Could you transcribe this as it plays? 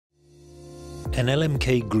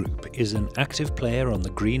NLMK Group is an active player on the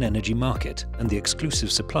green energy market and the exclusive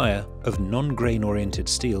supplier of non-grain-oriented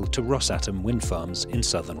steel to Rosatom wind farms in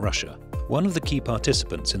southern Russia. One of the key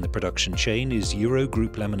participants in the production chain is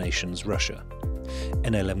Group Laminations Russia.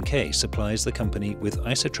 NLMK supplies the company with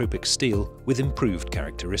isotropic steel with improved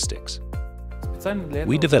characteristics.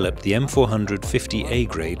 We developed the M450A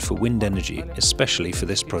grade for wind energy, especially for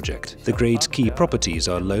this project. The grade's key properties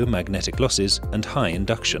are low magnetic losses and high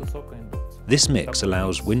induction. This mix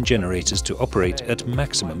allows wind generators to operate at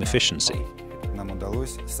maximum efficiency.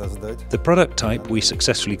 The product type we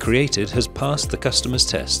successfully created has passed the customer's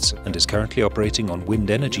tests and is currently operating on wind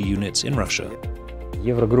energy units in Russia.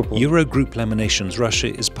 Group Laminations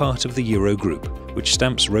Russia is part of the Group, which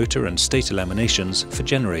stamps rotor and stator laminations for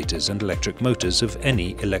generators and electric motors of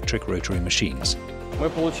any electric rotary machines.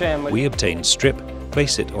 We obtain strip,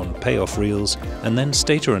 place it on payoff reels, and then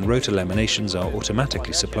stator and rotor laminations are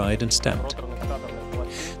automatically supplied and stamped.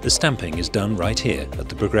 The stamping is done right here at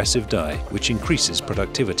the progressive die, which increases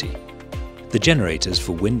productivity. The generators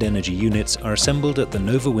for wind energy units are assembled at the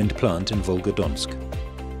NovaWind plant in Volgodonsk.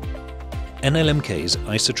 NLMK's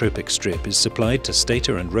isotropic strip is supplied to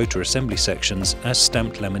stator and rotor assembly sections as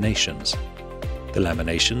stamped laminations. The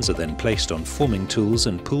laminations are then placed on forming tools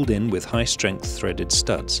and pulled in with high-strength threaded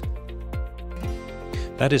studs.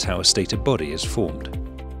 That is how a stator body is formed.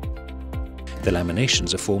 The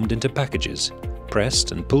laminations are formed into packages,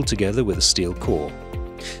 pressed and pulled together with a steel core.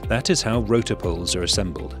 That is how rotor poles are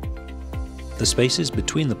assembled. The spaces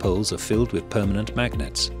between the poles are filled with permanent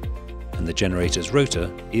magnets, and the generator's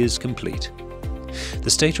rotor is complete.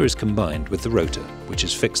 The stator is combined with the rotor, which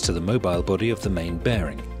is fixed to the mobile body of the main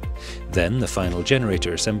bearing. Then the final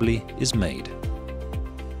generator assembly is made.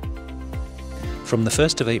 From the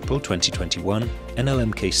 1st of April 2021,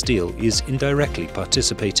 NLMK Steel is indirectly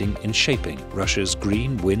participating in shaping Russia's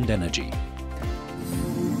green wind energy.